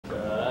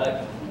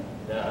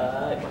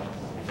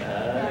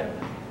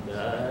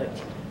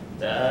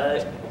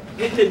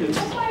Oh my goodness!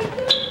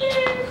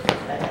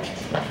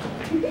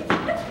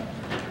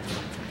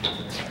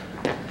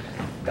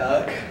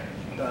 Duck,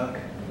 duck,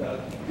 duck.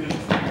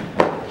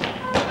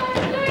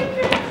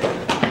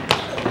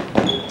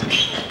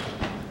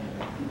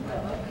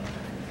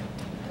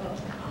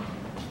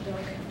 Oh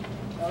my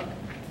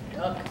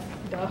God!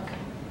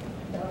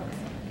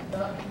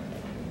 Duck,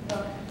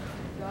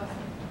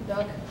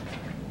 duck.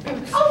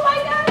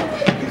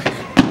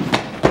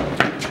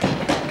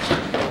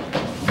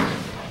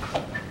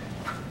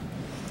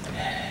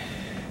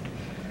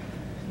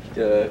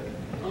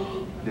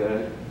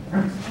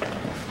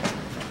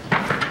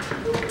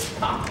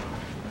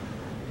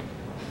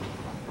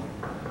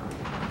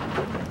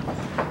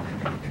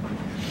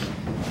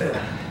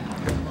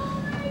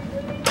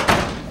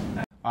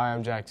 Hi,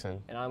 I'm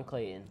Jackson. And I'm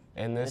Clayton.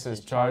 And this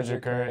is Charger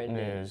Current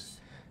News.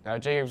 Now,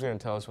 Jacob's going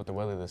to tell us what the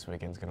weather this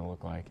weekend is going to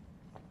look like.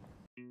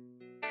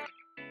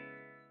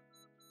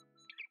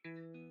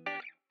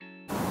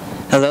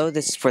 Hello,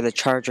 this is for the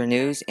Charger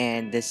News,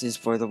 and this is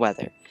for the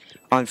weather.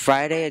 On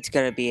Friday, it's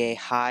going to be a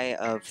high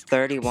of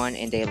 31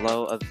 and a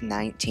low of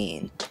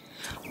 19.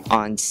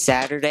 On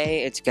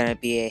Saturday, it's going to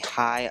be a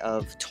high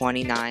of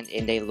 29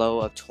 and a low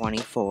of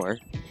 24.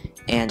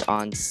 And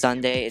on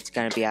Sunday, it's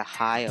going to be a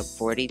high of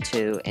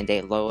 42 and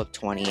a low of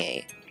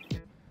 28.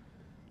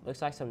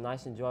 Looks like some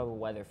nice, enjoyable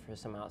weather for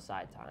some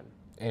outside time.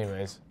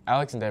 Anyways,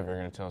 Alex and Dev are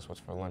going to tell us what's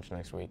for lunch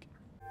next week.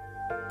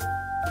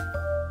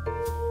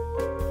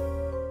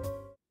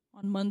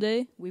 On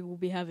Monday, we will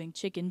be having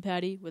chicken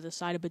patty with a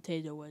side of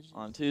potato wedges.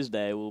 On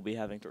Tuesday, we'll be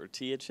having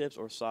tortilla chips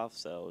or soft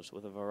shells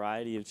with a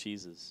variety of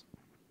cheeses.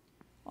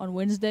 On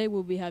Wednesday,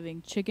 we'll be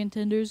having chicken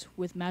tenders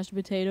with mashed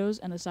potatoes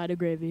and a side of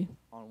gravy.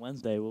 On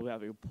Wednesday, we'll be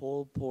having a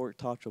pulled pork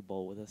taco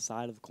bowl with a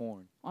side of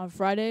corn. On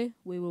Friday,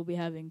 we will be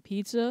having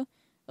pizza,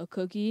 a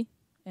cookie,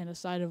 and a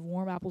side of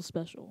warm apple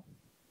special.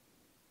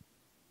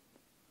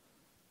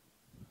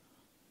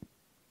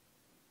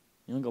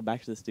 You want to go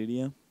back to the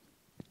studio?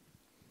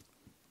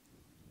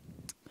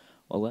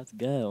 Well, let's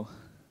go.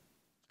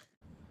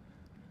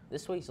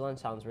 This week's lunch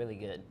sounds really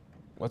good.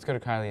 Let's go to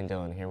Kylie and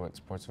Dylan and hear what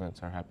sports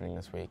events are happening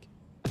this week.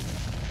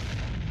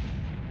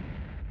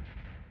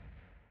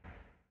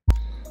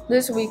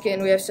 This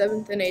weekend, we have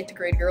 7th and 8th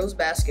grade girls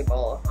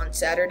basketball on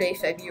Saturday,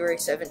 February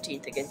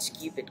 17th against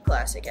Cupid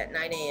Classic at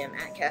 9 a.m.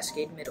 at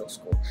Cascade Middle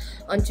School.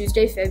 On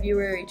Tuesday,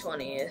 February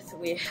 20th,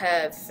 we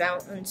have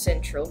Fountain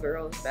Central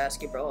girls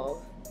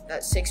basketball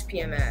at 6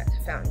 p.m. at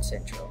Fountain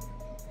Central.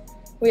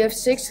 We have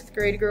 6th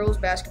grade girls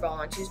basketball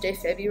on Tuesday,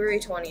 February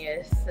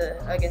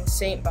 20th against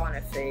St.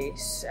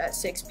 Boniface at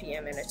 6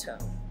 p.m. in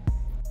Atone.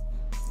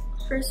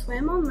 For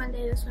swim on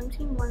Monday, the swim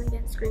team won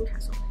against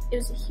Greencastle. It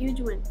was a huge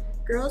win.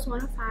 Girls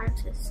 105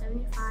 to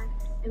 75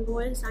 and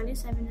boys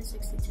 97 to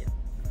 62.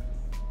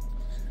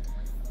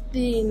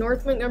 The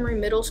North Montgomery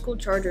Middle School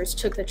Chargers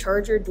took the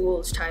Charger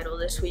Duels title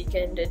this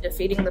weekend,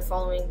 defeating the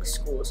following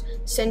schools: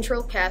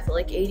 Central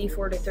Catholic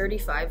 84 to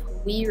 35,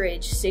 Wee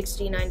Ridge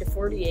 69 to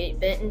 48,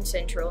 Benton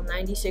Central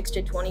 96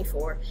 to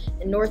 24,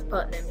 and North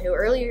Putnam, who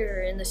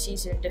earlier in the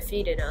season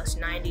defeated us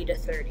 90 to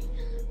 30.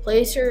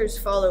 Placers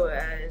follow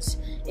as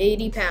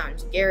 80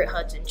 pounds Garrett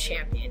Hudson,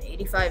 champion;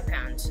 85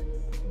 pounds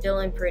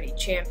Dylan Pretty,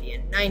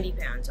 champion; 90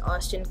 pounds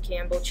Austin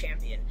Campbell,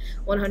 champion;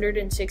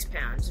 106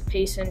 pounds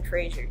Payson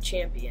Frazier,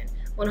 champion;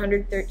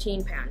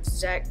 113 pounds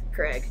Zach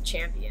Craig,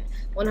 champion;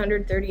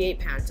 138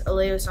 pounds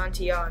Aleo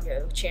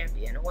Santiago,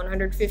 champion;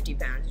 150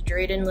 pounds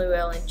Drayden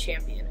Llewellyn,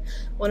 champion;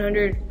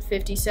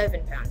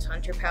 157 pounds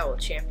Hunter Powell,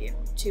 champion;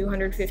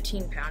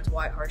 215 pounds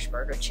Wyatt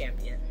Harshbarger,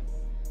 champion;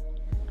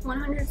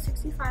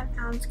 165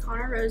 pounds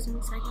Connor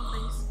Rosen, second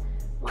place;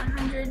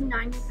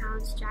 190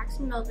 pounds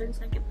Jackson Melvin,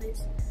 second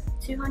place;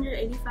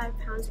 285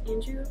 pounds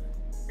Andrew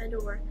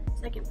Fedor,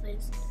 second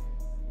place;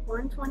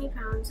 120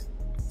 pounds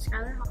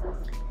Skylar Hall;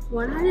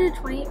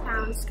 120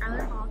 pounds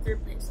Skylar Hall,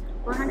 third place;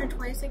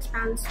 126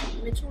 pounds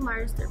Mitchell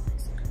Myers, third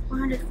place;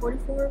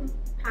 144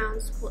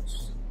 pounds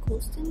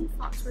Colston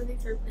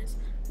Foxworthy, third place;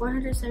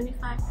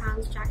 175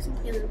 pounds Jackson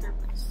Taylor, third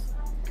place.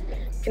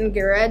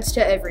 Congrats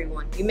to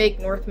everyone. You make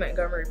North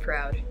Montgomery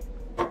proud.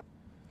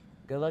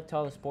 Good luck to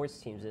all the sports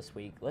teams this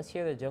week. Let's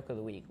hear the joke of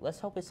the week. Let's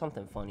hope it's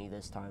something funny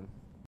this time.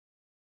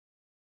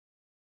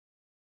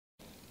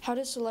 How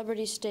do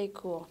celebrities stay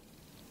cool?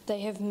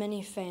 They have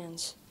many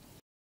fans.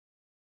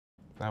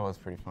 That was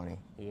pretty funny.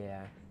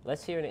 Yeah.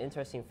 Let's hear an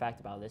interesting fact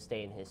about this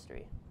day in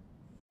history.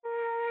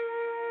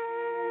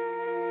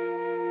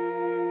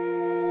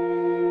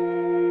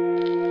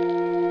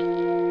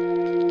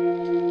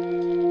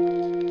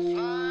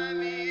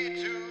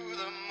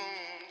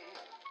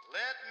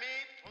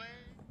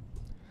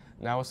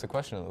 Now, what's the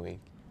question of the week?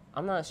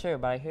 I'm not sure,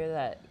 but I hear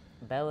that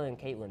Bella and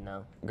Caitlin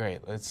know.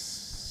 Great, let's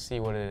see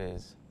what it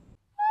is.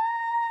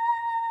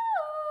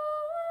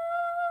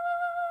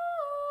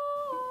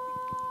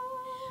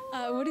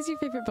 What is your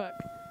favorite book?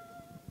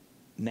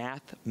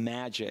 Math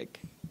Magic.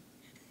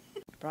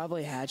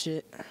 Probably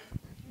Hatchet.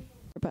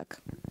 Your book.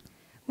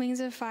 Wings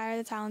of Fire,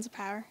 The Talons of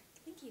Power.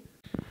 Thank you.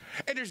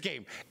 Ender's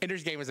Game.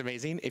 Ender's Game is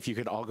amazing. If you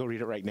could all go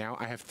read it right now.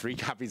 I have 3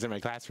 copies in my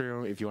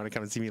classroom. If you want to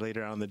come and see me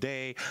later on the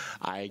day,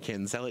 I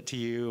can sell it to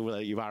you,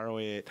 let you borrow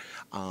it,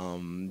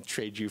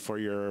 trade you for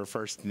your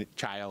first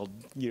child.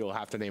 You'll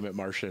have to name it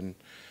Martian,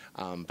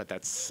 but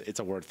it's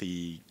a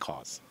worthy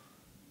cause.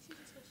 Super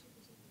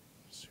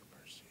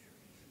serious.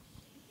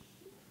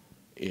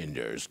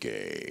 Ender's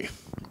Game.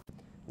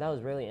 That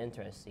was really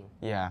interesting.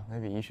 Yeah,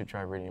 maybe you should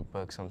try reading a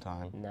book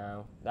sometime.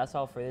 No, that's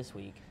all for this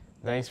week.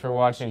 Thanks for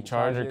watching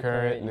Charger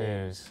Current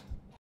News.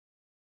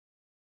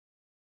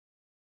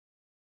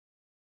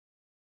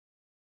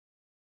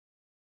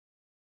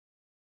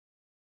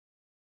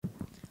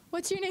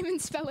 What's your name and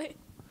spell it?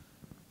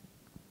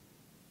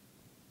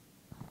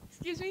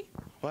 Excuse me?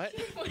 What?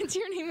 What's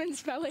your name and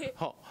spell it?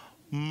 Oh,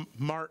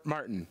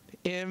 Martin.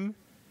 M-A-R-T-I-N.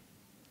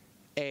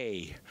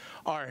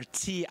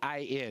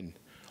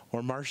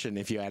 Or Martian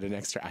if you add an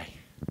extra I.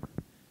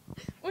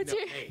 What's No,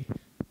 your... A.